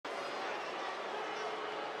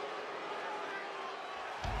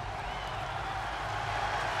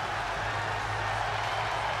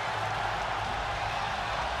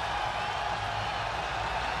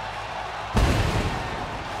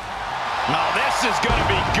this is going to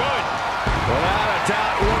be good. Without a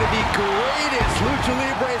doubt, one of the greatest Lucha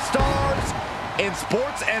Libre stars in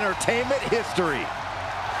sports entertainment history.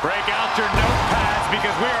 Break out your notepads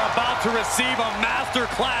because we are about to receive a master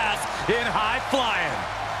class in high flying.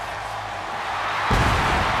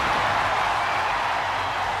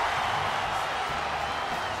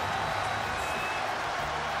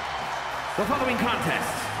 The following contest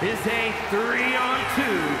is a 3-on-2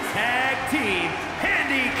 tag team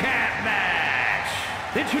handicap match.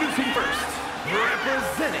 Introducing first,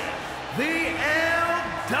 representing the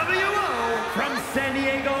LWO from San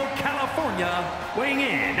Diego, California, weighing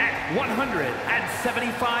in at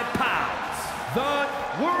 175 pounds, the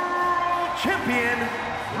World Champion,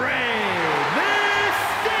 Rey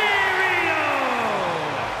Mysterio!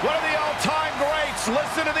 One of the all-time greats.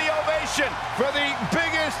 Listen to the ovation for the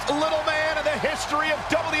biggest little man in the history of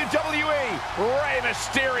WWE, Rey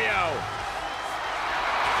Mysterio.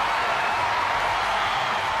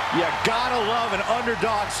 You gotta love an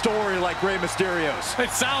underdog story like Rey Mysterio's. It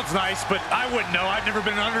sounds nice, but I wouldn't know. I've never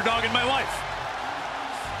been an underdog in my life.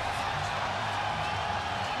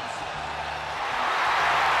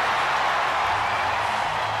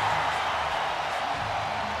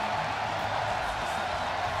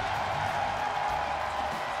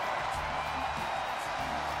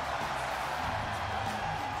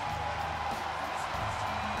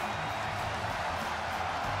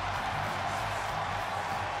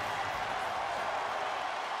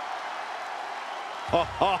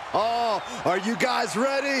 Are you guys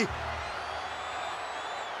ready?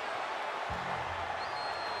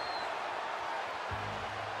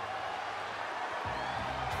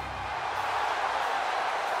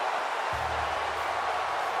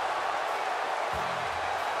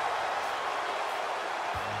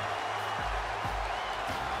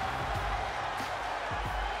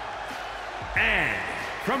 And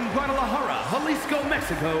from Guadalajara, Jalisco,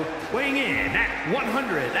 Mexico, weighing in at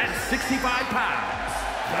 165 pounds,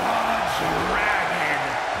 the Dragon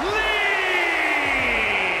Lee!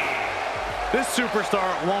 This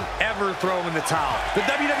superstar won't ever throw him in the towel. The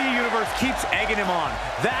WWE Universe keeps egging him on.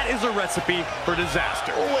 That is a recipe for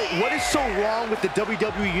disaster. Oh, wait, what is so wrong with the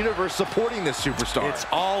WWE Universe supporting this superstar? It's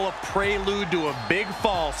all a prelude to a big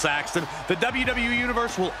fall, Saxton. The WWE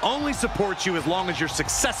Universe will only support you as long as you're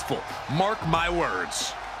successful. Mark my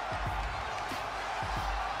words.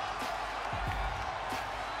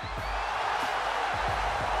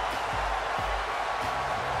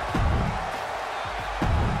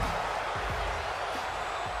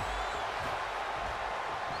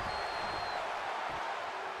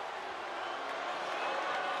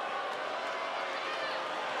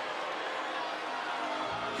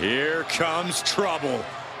 Here comes trouble.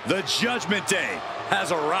 The Judgment Day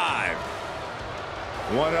has arrived.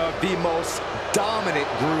 One of the most dominant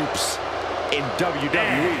groups in WWE.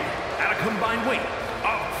 And at a combined weight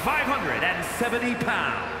of 570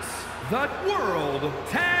 pounds, the World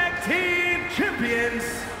Tag Team Champions,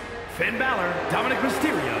 Finn Balor, Dominik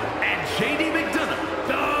Mysterio, and JD McDonagh,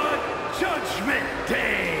 the Judgment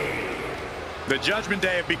Day. The Judgment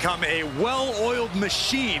Day have become a well-oiled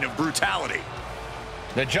machine of brutality.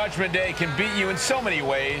 The Judgment Day can beat you in so many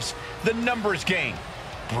ways. The numbers game,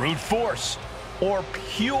 brute force, or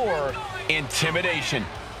pure intimidation.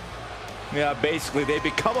 Yeah, basically, they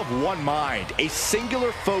become of one mind, a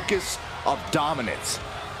singular focus of dominance.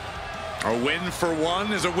 A win for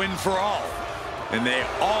one is a win for all, and they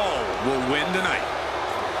all will win tonight.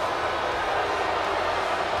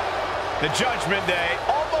 The Judgment Day,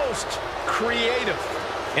 almost creative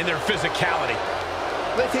in their physicality.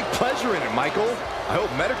 They take pleasure in it, Michael. I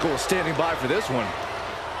hope Medical is standing by for this one.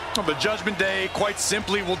 Well, the Judgment Day, quite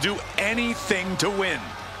simply, will do anything to win.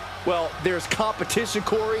 Well, there's competition,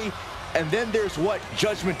 Corey, and then there's what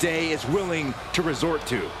Judgment Day is willing to resort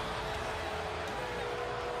to.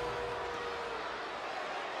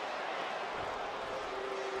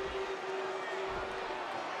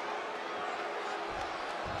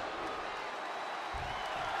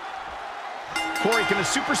 Corey, can a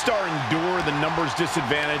superstar endure the numbers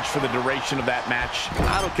disadvantage for the duration of that match?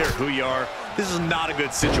 I don't care who you are. This is not a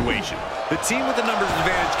good situation. The team with the numbers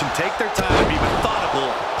advantage can take their time and be methodical,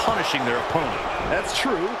 punishing their opponent. That's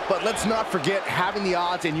true, but let's not forget having the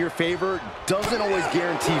odds in your favor doesn't always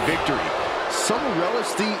guarantee victory. Some relish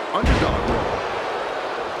the underdog role.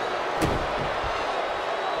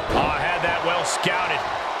 Oh, I had that well scouted.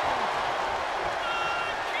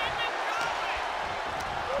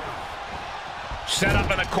 Set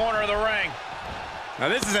up in the corner of the ring. Now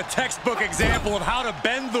this is a textbook example of how to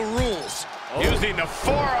bend the rules. Using the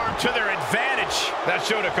forearm to their advantage. That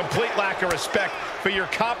showed a complete lack of respect for your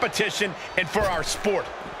competition and for our sport.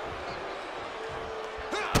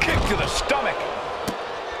 to the stomach.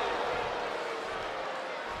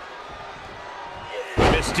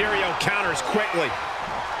 Mysterio counters quickly.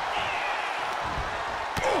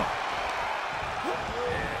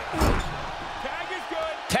 Tag is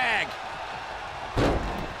good. Tag.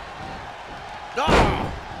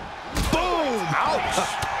 Oh! Boom! Ouch!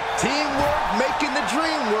 Teamwork making the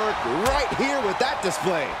dream work right here with that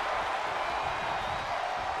display.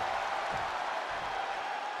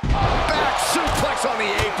 Back suplex on the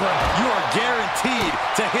apron. You are guaranteed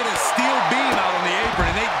to hit a steel beam out on the apron,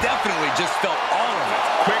 and they definitely just felt all of it.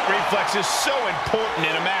 Quick reflex is so important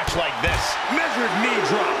in a match like this. Measured knee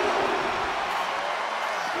drop.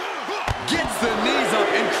 Gets the knees up.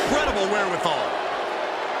 Incredible wherewithal.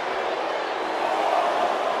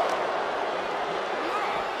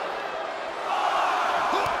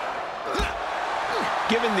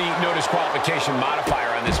 Given the no disqualification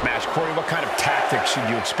modifier on this match, Corey, what kind of tactics should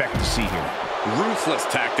you expect to see here? Ruthless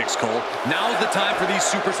tactics, Cole. Now's the time for these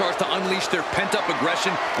superstars to unleash their pent-up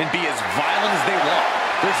aggression and be as violent as they want.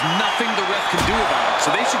 There's nothing the ref can do about it,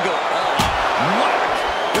 so they should go all out.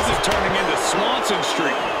 Whack! This is turning into Swanson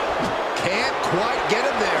Street. Can't quite get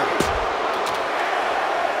him there.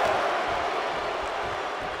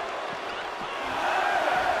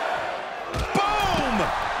 Boom!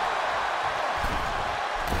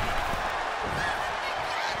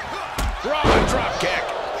 Raw drop kick.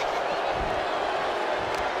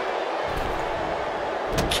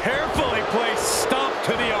 Carefully placed stomp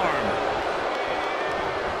to the arm.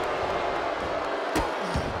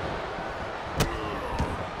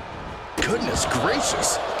 Goodness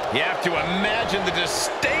gracious. You have to imagine the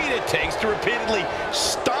disdain it takes to repeatedly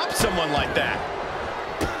stop someone like that.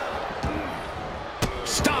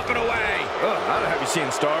 Stop it away. I don't have you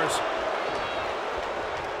seeing stars.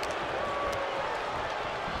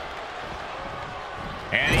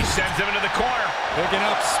 And he sends him into the corner. Picking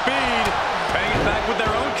up speed. Banging back with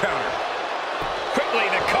their own counter. Quickly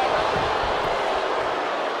to cover.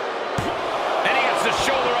 And he gets the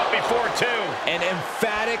shoulder up before two. An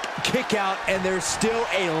emphatic kick out, and there's still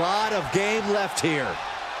a lot of game left here.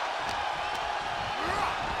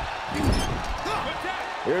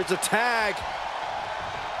 Here's a tag.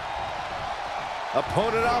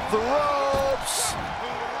 Opponent off the ropes.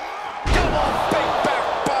 Come on, big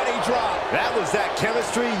back body drop. That was that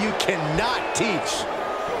chemistry you cannot teach.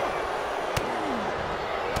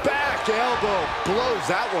 Back elbow blows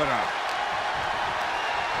that one up.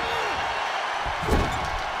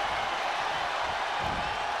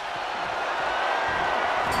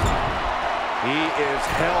 He is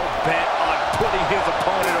hell-bent on putting his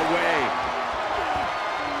opponent away.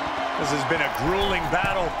 This has been a grueling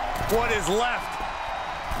battle. What is left?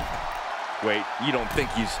 Wait, you don't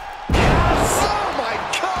think he's... Yes! Oh, my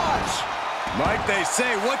gosh! Like they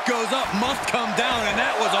say, what goes up must come down, and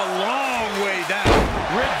that was a long way down.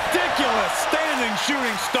 Ridiculous standing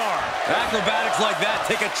shooting star. Acrobatics like that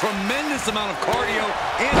take a tremendous amount of cardio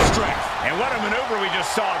and strength. And what a maneuver we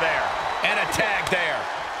just saw there. And a tag there.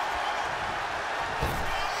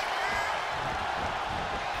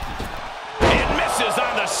 It misses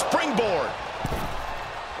on the springboard.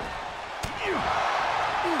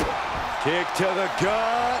 Kick to the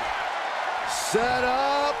gut. Set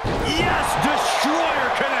up. Yes, Destroyer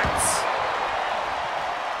connects.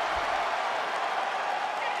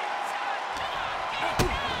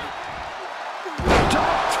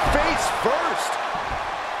 Ducked face first.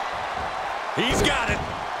 He's got it.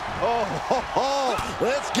 Oh,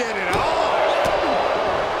 let's get it on.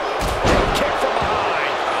 Kick from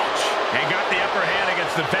behind. Ouch. And got the upper hand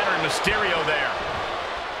against the veteran Mysterio there.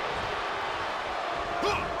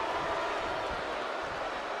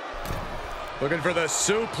 Looking for the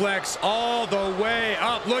suplex all the way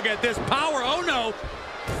up. Look at this power. Oh, no.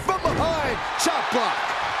 From behind, chop block.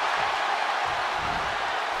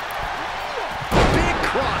 Big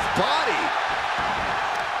cross body.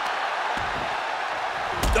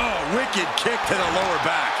 Oh, wicked kick to the lower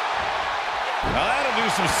back. Now that'll do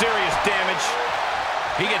some serious damage.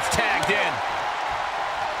 He gets tagged in.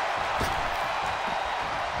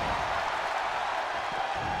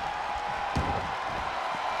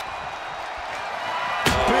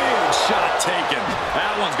 Big shot taken.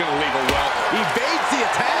 That one's going to leave a well. Evades the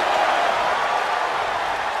attack.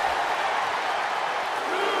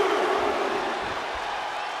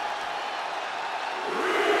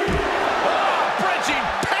 Bridging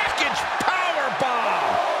package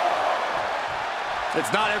powerbomb.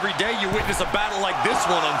 It's not every day you witness a battle like this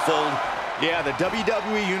one unfold. Yeah, the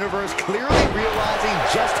WWE Universe clearly realizing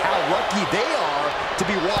just how lucky they are to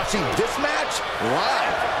be watching this match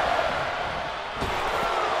live.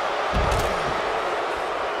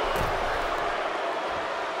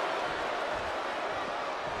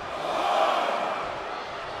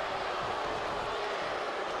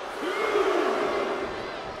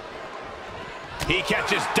 He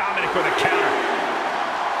catches Dominik with a counter.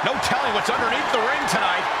 No telling what's underneath the ring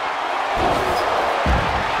tonight.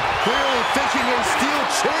 Clearly thinking a steel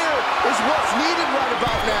chair is what's needed right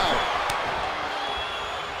about now.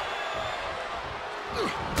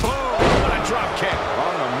 Oh, what a drop kick.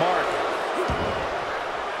 On the mark.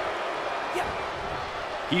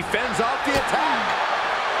 He fends off the attack.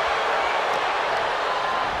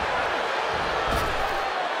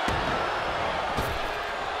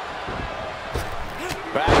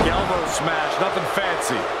 Back elbow smash, nothing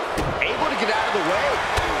fancy. Able to get out of the way.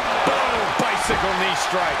 Boom, bicycle knee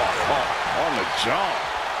strike. Oh, on the jump.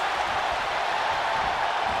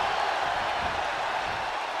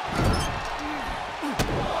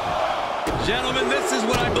 Gentlemen, this is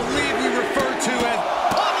what I believe we refer to as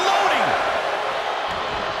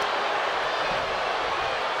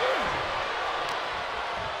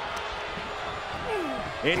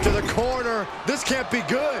unloading. Into the corner. This can't be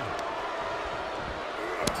good.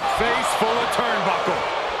 Face full of turnbuckle.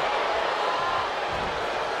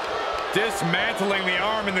 Dismantling the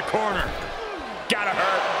arm in the corner. Gotta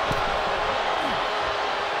hurt.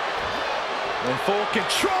 In full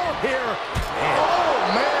control here.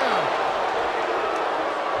 Oh, man.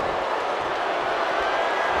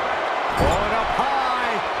 Going up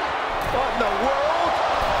high. What in the world?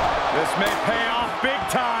 This may pay off big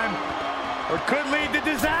time, or could lead to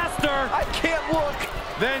disaster. I can't look.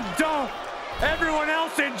 Then don't. Everyone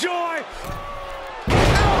else enjoy.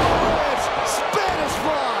 Elbow Spanish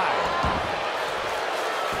fly.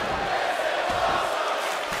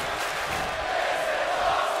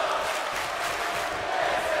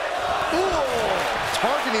 Ooh,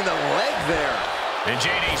 targeting the leg there. And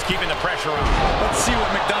JD's keeping the pressure on. Let's see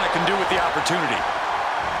what McDonagh can do with the opportunity.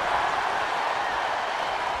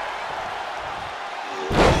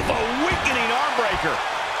 A weakening arm breaker.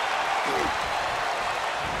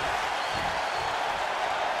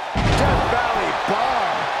 Death Valley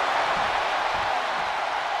bomb.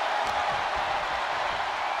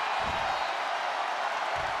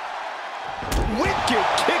 Wicked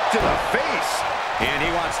kick to the face. And he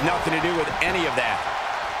wants nothing to do with any of that.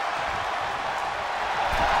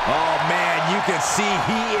 Oh, man, you can see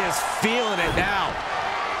he is feeling it now.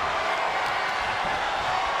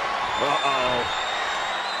 Uh-oh.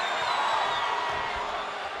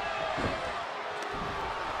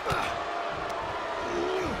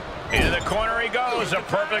 Into the corner he goes, a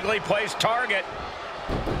perfectly placed target.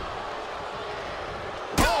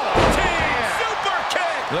 Oh, super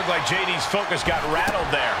kick. Looked like JD's focus got rattled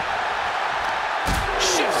there.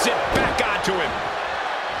 Shifts it back onto him.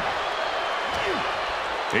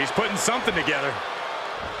 He's putting something together.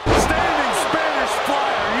 Standing Spanish fly.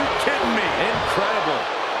 Are you kidding me? Incredible.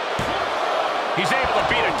 He's able to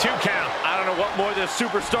beat a 2 count. I don't know what more this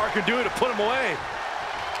superstar can do to put him away.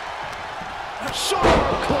 Sharp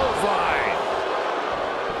clothesline.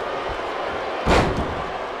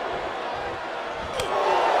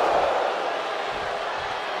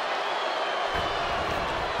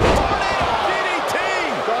 DDT.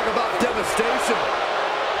 Talk about devastation.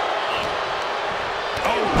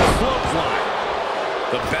 Oh, clothesline.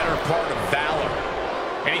 The better part of Balor.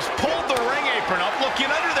 And he's pulled the ring apron up, looking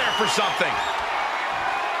under there for something.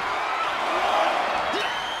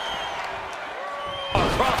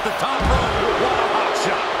 Across the top rope. What a hot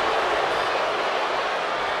shot.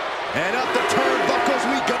 And up the turnbuckles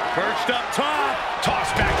we go. Perched up top.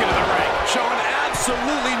 Tossed back into the ring. Showing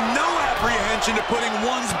absolutely no apprehension to putting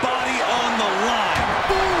one's body on the line.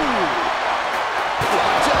 Ooh.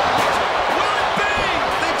 Watch out. Will it be?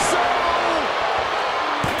 Think so.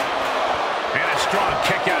 And a strong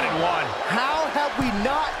kick out in one. How have we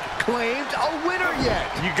not claimed a winner yet?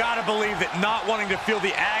 You gotta believe that not wanting to feel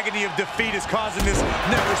the agony of defeat is causing this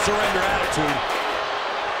never surrender attitude.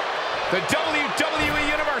 The WWE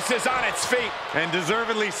Universe is on its feet. And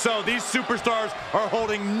deservedly so. These superstars are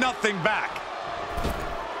holding nothing back.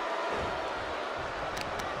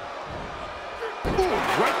 Ooh,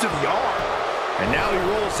 right to the arm. And now he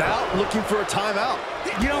rolls out looking for a timeout.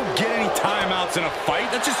 You don't get any timeouts in a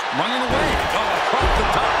fight. That's just running away. Oh, across the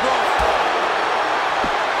top rope.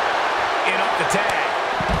 In off the tag.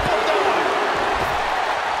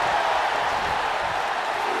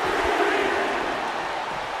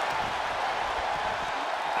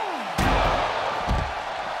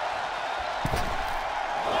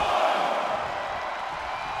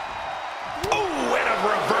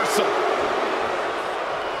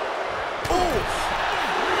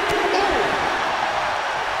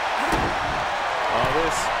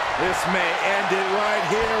 This may end it right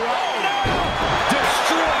here, right now.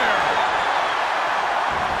 Destroyer.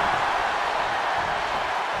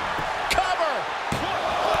 Cover.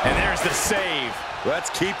 And there's There's the save. Let's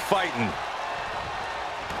keep fighting.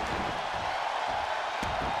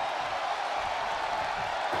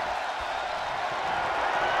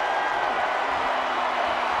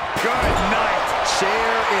 Good night.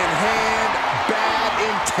 Chair in hand, bad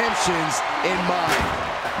intentions in mind.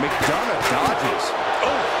 McDonagh dodges.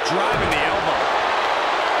 Oh, driving the elbow.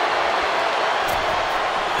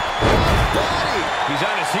 Body. He's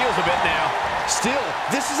on his heels a bit now. Still,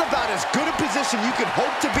 this is about as good a position you can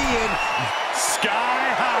hope to be in. Sky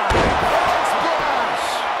high. Splash.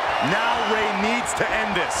 Now Rey needs to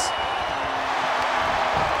end this.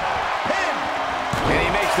 Pin. And he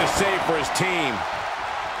makes the save for his team.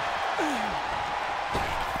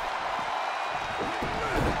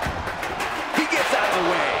 He gets out of the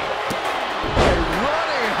way. A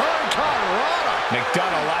running hurricanrana.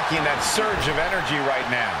 McDonagh lacking that surge of energy right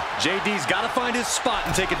now. JD's got to find his spot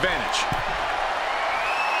and take advantage.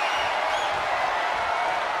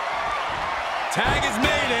 Tag is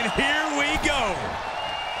made, and here we go.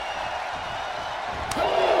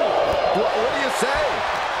 What do you say?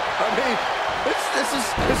 I mean, this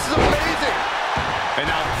is amazing. And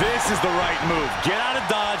now this is the right move. Get out of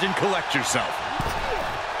Dodge and collect yourself.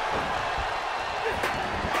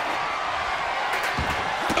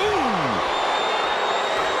 Ooh!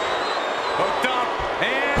 Hooked up,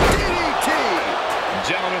 and DDT.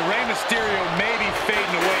 gentlemen, Rey Mysterio may be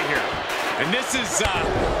fading away here. And this is,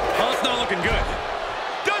 well, it's not looking good.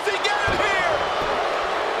 Does he get him here?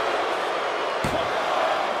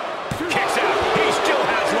 Kicks out. He still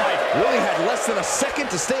has life. Really had less than a second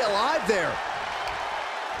to stay alive there.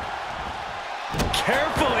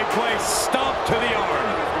 Carefully placed stomp to the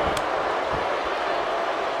arm.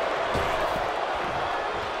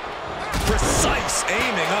 Precise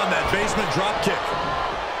aiming on that basement drop kick.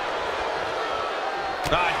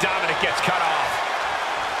 Dominik gets cut off.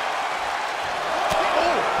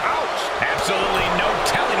 Oh, ouch. Absolutely no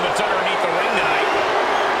telling what's underneath the ring tonight.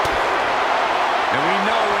 And we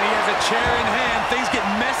know when he has a chair in hand, things get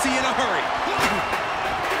messy in a hurry.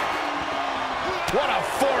 What a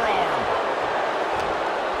forearm.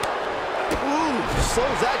 Ooh,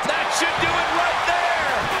 slows that. That should do it right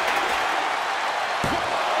there.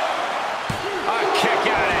 A kick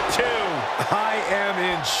out at 2. I am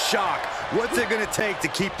in shock. What's it going to take to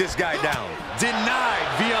keep this guy down? Denied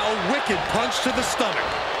via a wicked punch to the stomach.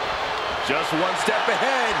 Just one step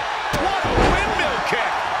ahead. What a windmill kick.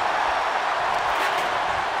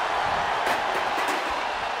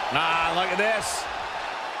 Look at this.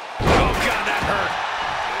 Oh, God, that hurt.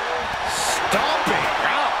 Stomping.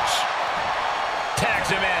 Ouch. Tags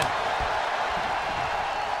him in.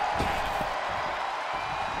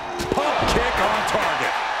 Pump kick on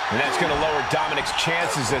target. And that's going to lower Dominik's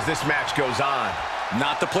chances as this match goes on.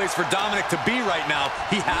 Not the place for Dominik to be right now.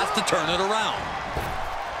 He has to turn it around.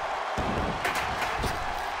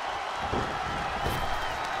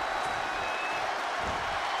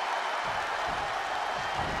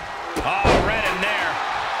 Oh, right in there.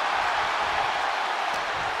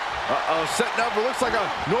 Uh-oh, setting up what looks like a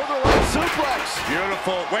Northern Light suplex.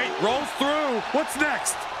 Beautiful. Wait, rolls through. What's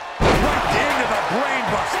next? Right into the brain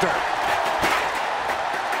buster.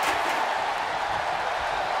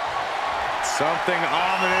 Something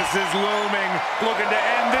ominous is looming. Looking to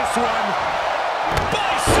end this one.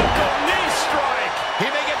 Bicycle knee strike. He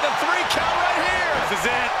may get the 3 count right here. This is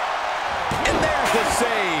it. And there's the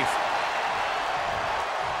save.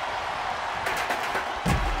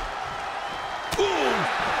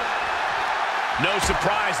 No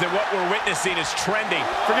surprise that what we're witnessing is trending.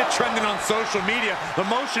 Forget trending on social media. The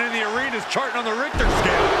motion in the arena is charting on the Richter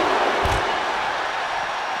scale.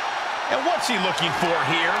 And what's he looking for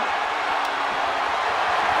here?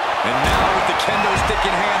 And now with the kendo stick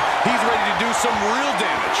in hand, he's ready to do some real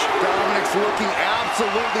damage. Dominik's looking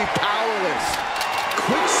absolutely powerless.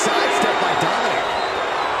 Quick sidestep by Dominik.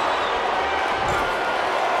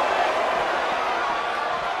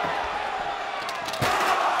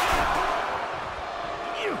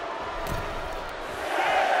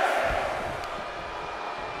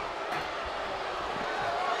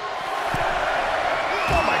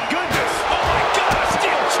 Oh, my goodness. Oh, my God, a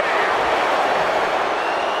steel chair.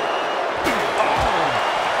 Oh.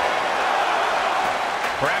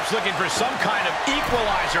 Perhaps looking for some kind of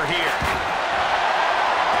equalizer here.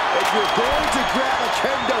 If you're going to grab a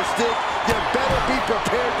kendo stick, you better be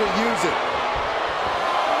prepared to use it.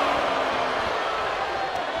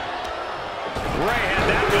 Rey had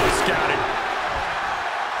that well scouted.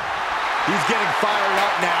 He's getting fired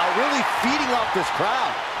up now, really feeding off this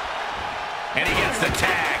crowd. And he gets the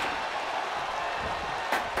tag.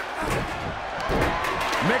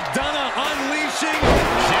 McDonagh unleashing.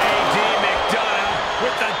 J.D. McDonagh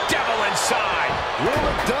with the devil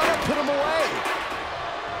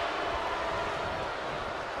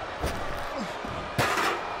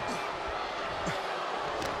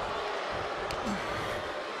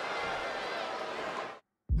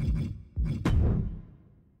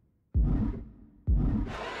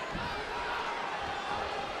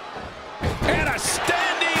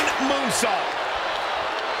standing moonsault.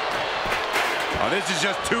 Oh, this is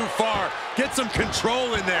just too far. Get some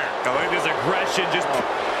control in there. Oh, look at this aggression just... Oh,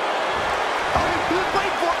 he was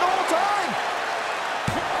waiting for it the whole time.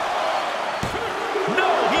 No,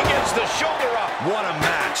 he gets the shoulder up. What a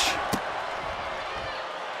match.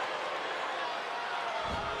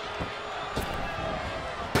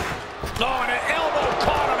 Oh, and an elbow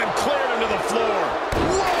caught him and cleared him to the floor.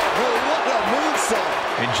 Whoa, what a moonsault.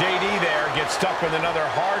 And JD there gets stuck with another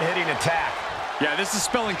hard-hitting attack. Yeah, this is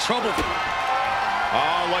spelling trouble.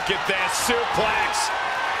 Oh, look at this suplex.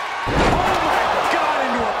 Oh, my God,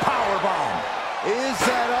 into a powerbomb. Is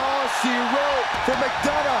that all she wrote for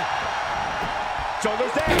McDonagh?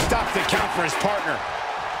 Shoulders down. Stops the count for his partner.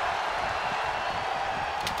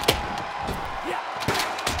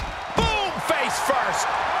 Boom, face first.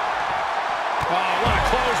 Oh, what a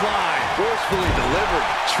clothesline. Forcefully delivered,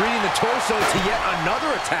 treating the torso to yet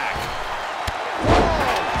another attack.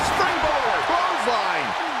 Whoa, springboard, clothesline.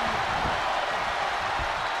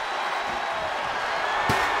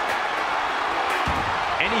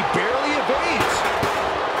 And he barely evades.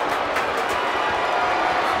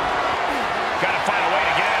 Got to find a way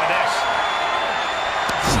to get out of this.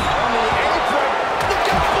 On the apron. Look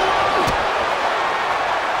out below.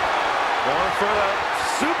 Going for the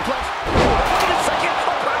suplex. Wait a second.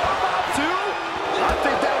 A powerbomb too? I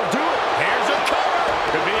think that'll do it. Here's a cover.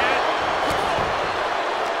 Could be it.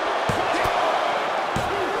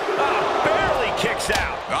 Barely kicks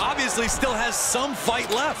out. Obviously still has some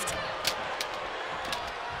fight left.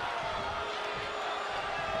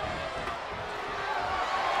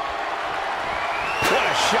 What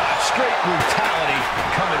a shot. Straight brutality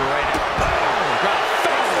coming right at him.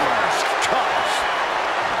 Face first. Cuts.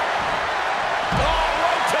 Oh,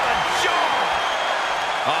 right to the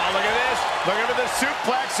jaw. Oh, look at this. Look at the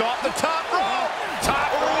suplex off the top rope.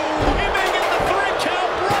 Top rope. He may get the 3 count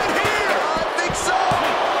right here. I think so.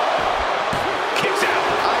 Kicks out.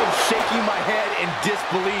 I am shaking my head in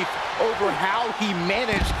disbelief over how he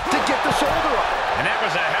managed to get the shoulder up. And that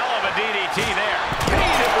was a hell of a DDT there.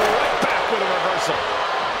 Paid it right back with a reversal.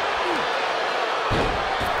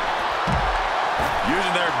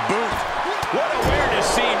 Using their boot. What awareness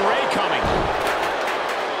seeing Rey coming.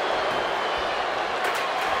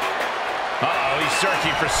 Uh-oh, he's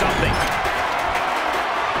searching for something.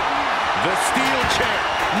 The steel chair.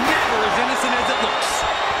 Never as innocent as it looks.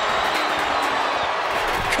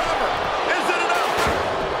 Cover. Is it enough?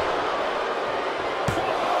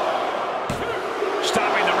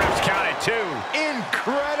 Stopping the ref's count at 2.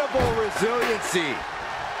 Incredible resiliency.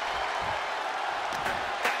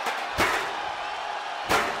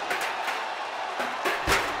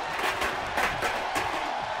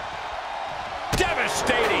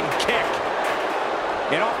 Devastating kick.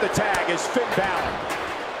 And off the tag is Finn Balor.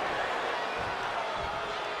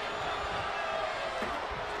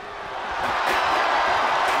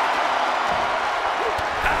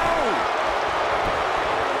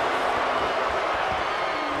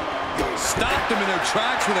 Stopped them in their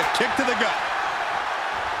tracks with a kick to the gut.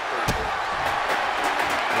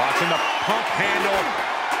 Watching the pump handle.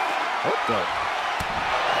 What the?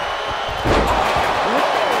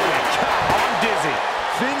 I'm dizzy.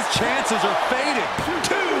 Finn's chances are fading.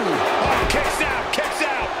 2. Oh, kicks out, kicks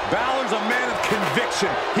out. Balor's a man of conviction.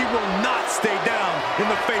 He will not stay down in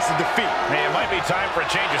the face of defeat. Man, it might be time for a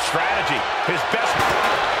change of strategy. His best...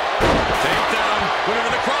 Takedown.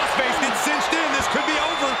 Whenever the crossface gets cinched in, this could be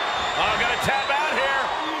over. Oh, got to tap out here,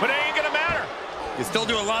 but it ain't going to matter. You still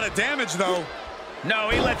do a lot of damage, though. No,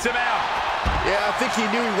 he lets him out. Yeah, I think he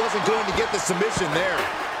knew he wasn't going to get the submission there.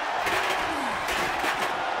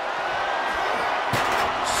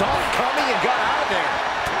 Saw it coming and got out of there.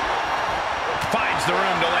 Finds the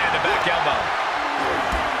room to land a back elbow.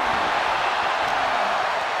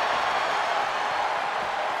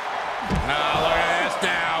 Now, look at this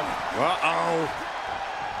now. Uh-oh.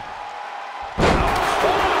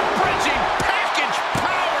 Bridging package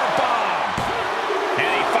powerbomb. And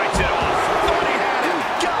he fights it off. Thought he had him.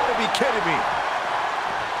 Gotta be kidding me.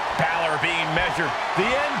 Balor being measured. The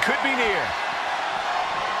end could be near.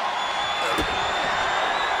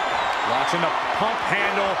 Watching the pump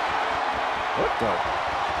handle. What the?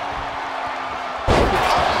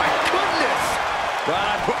 Oh, my goodness. Glad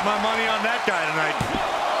I put my money on that guy tonight.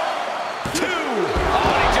 2.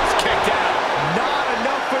 Oh, he just kicked out. Not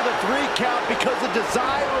enough for the 3 count because the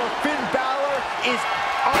desire of Finn Balor is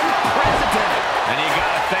unprecedented. And you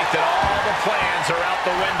got to think that all the plans are out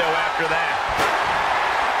the window after that.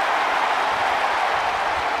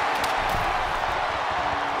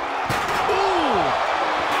 Ooh.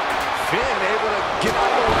 Finn able to get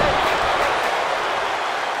out of the way.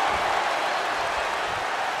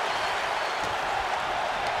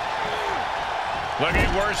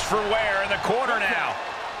 Looking worse for wear in the corner now.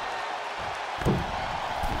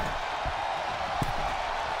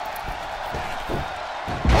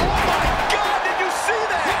 Oh my God, did you see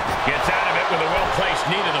that? Gets out of it with a well-placed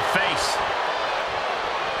knee to the face.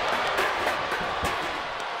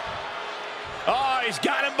 Oh, he's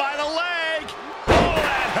got him by the leg. Oh,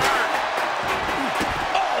 that hurt.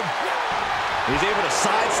 Oh. He's able to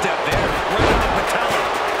sidestep there. Right on the patella.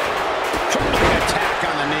 Tripling attack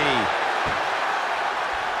on the knee.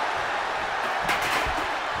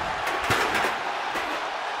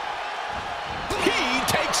 He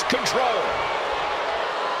takes control.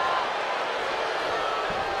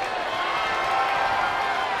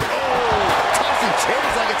 Oh, tossing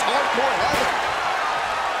chairs like it's hardcore heaven.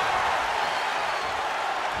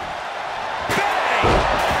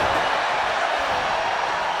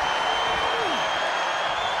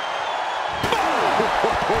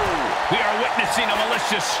 We are witnessing a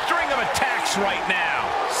malicious string of attacks right now.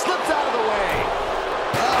 Slips out of the way.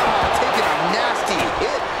 Oh, taking a nasty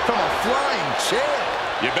hit from a flying chair.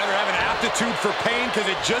 You better have an aptitude for pain because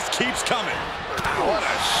it just keeps coming. What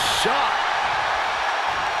a shot.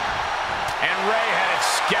 And Rey had it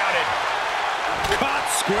scouted. Caught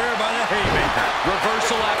square by the haymaker.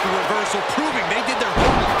 Reversal after reversal, proving they did their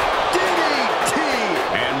homework. DDT.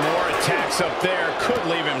 And more attacks up there could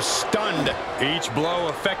leave him stunned. Each blow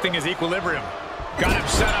affecting his equilibrium. Got him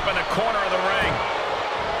set up in the corner of the ring.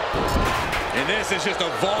 And this is just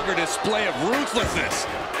a vulgar display of ruthlessness.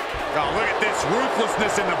 Oh, look at this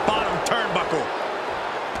ruthlessness in the bottom turnbuckle.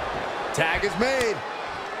 Tag is made.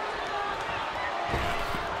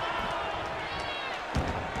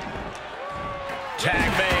 Tag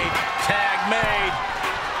made. Tag made.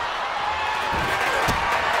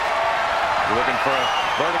 Looking for a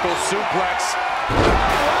vertical suplex.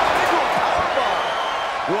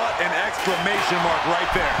 What an exclamation mark right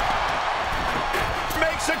there.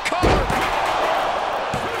 Makes a cover.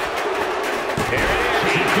 Here it is.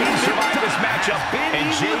 He couldn't survive this matchup.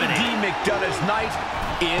 And J.D. McDonagh's night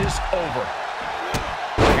is over.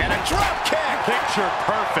 And a drop kick. Picture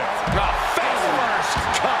perfect. Face first.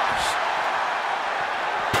 Comes.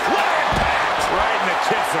 What impact. Right in the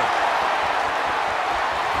kisser.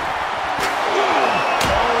 Oh,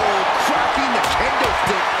 cracking the kendo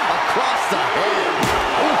stick across the head.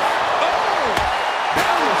 Oof. Oh,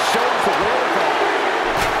 that one shows the wherewithal.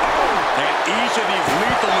 And each of these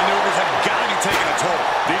lethal maneuvers have got to be taking a toll.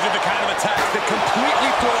 These are the kind of attacks that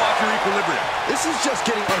completely throw off your equilibrium. This is just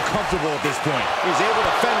getting uncomfortable at this point. He's able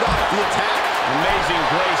to fend off the attack. Amazing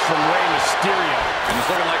grace from Rey Mysterio. And it's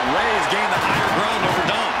looking like Rey's gained the higher ground over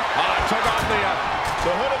Dom. Took off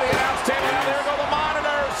the hood of the announce table. Now there go the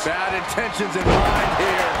monitors. Bad intentions in mind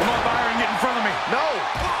here. Come on, Byron, get in front of me. No.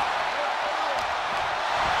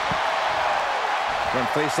 Front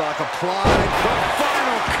face lock applied. The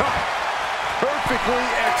final cut. Perfectly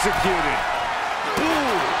executed.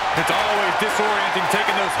 Ooh. It's always disorienting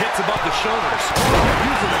taking those hits above the shoulders.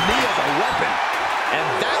 Using the knee as a weapon. And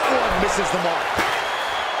that one misses the mark.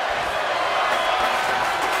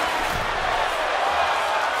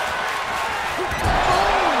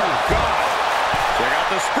 Oh, God. Check out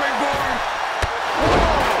the springboard.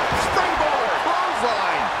 Whoa. Springboard.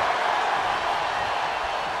 Clothesline.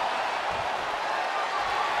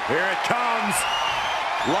 Here it comes.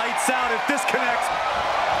 Lights out. It disconnects.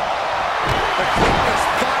 The crowd is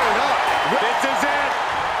fired up. This is it.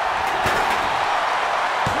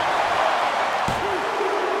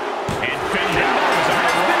 And Finn Balor was on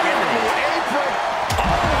the Apron.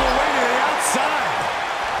 All the way to the outside.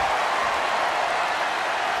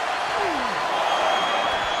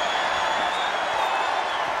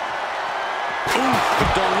 Ooh, a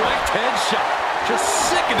direct headshot. Just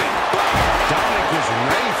sickening. Dominik was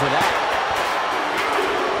ready for that.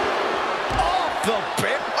 Off the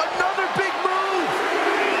bit. Another big move.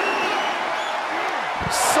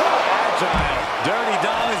 So agile. Dirty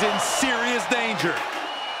Dom is in serious danger.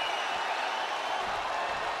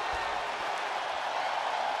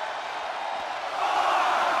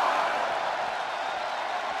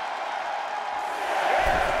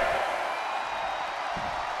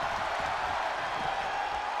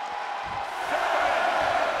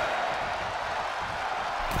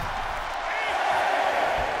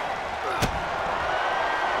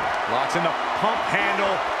 Locks in the pump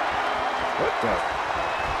handle. What the?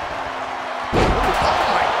 Oh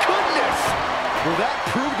my goodness. Will that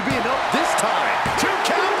prove to be enough this time? 2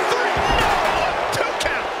 count, 3. No, 2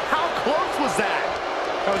 count. How close was that?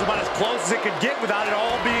 That was about as close as it could get without it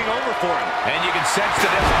all being over for him. And you can sense the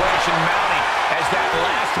desperation mounting as that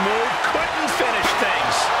last move couldn't finish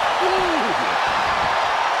things. Ooh.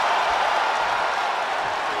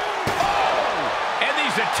 Oh,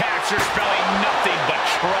 finisher spelling nothing but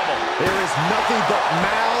trouble. There is nothing but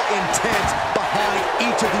malintent behind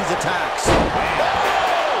each of these attacks.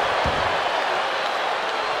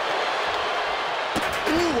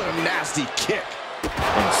 Ooh, what a nasty kick.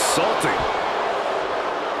 Insulting.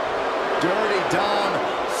 Dirty Dom,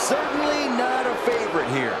 certainly not a favorite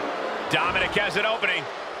here. Dominik has an opening.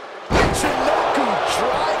 Michinoku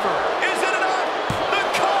driver. Is it enough? The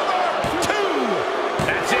cover! 2!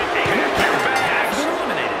 That's it. Handicap has been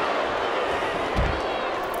eliminated.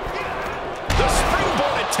 The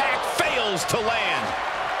springboard attack fails to land.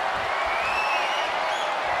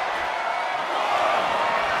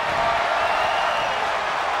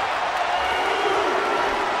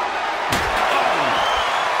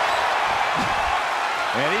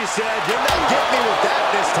 And he said, "You're not getting me with that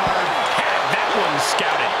this time." Had that one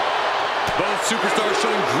scouted. Both superstars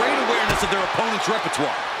showing great awareness of their opponent's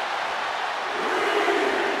repertoire.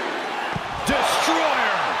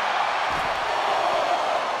 Destroyer.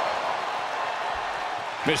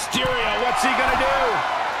 Mysterio, what's he gonna do?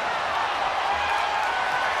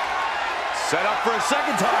 Set up for a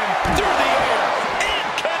second time. Through the air. And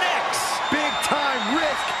connects. Big time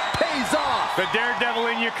risk pays off. The daredevil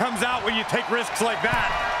in you comes out when you take risks like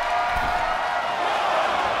that.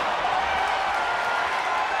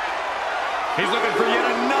 He's looking for yet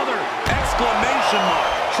another exclamation mark.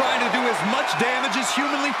 Trying to do as much damage as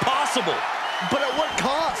humanly possible. But at what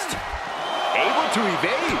cost? Able to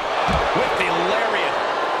evade with the lariat.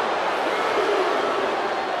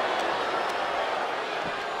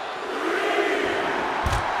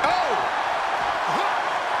 Oh!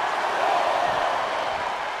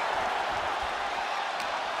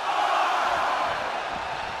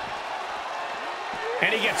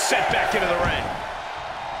 And he gets set back into the ring.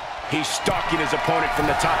 He's stalking his opponent from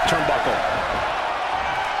the top turnbuckle.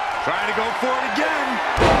 Trying to go for it again.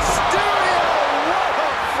 Mysterio! What a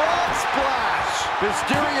frog splash!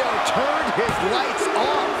 Mysterio turned his lights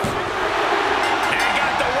off. And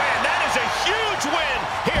got the win. That is a huge win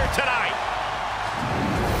here tonight.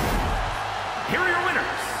 Here are your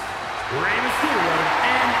winners, Rey Mysterio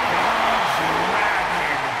and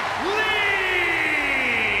Judgement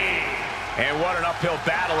Lee. And what an uphill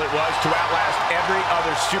battle it was to outlast every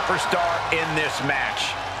other superstar in this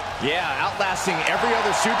match. Yeah, outlasting every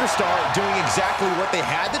other superstar, doing exactly what they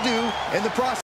had to do in the process.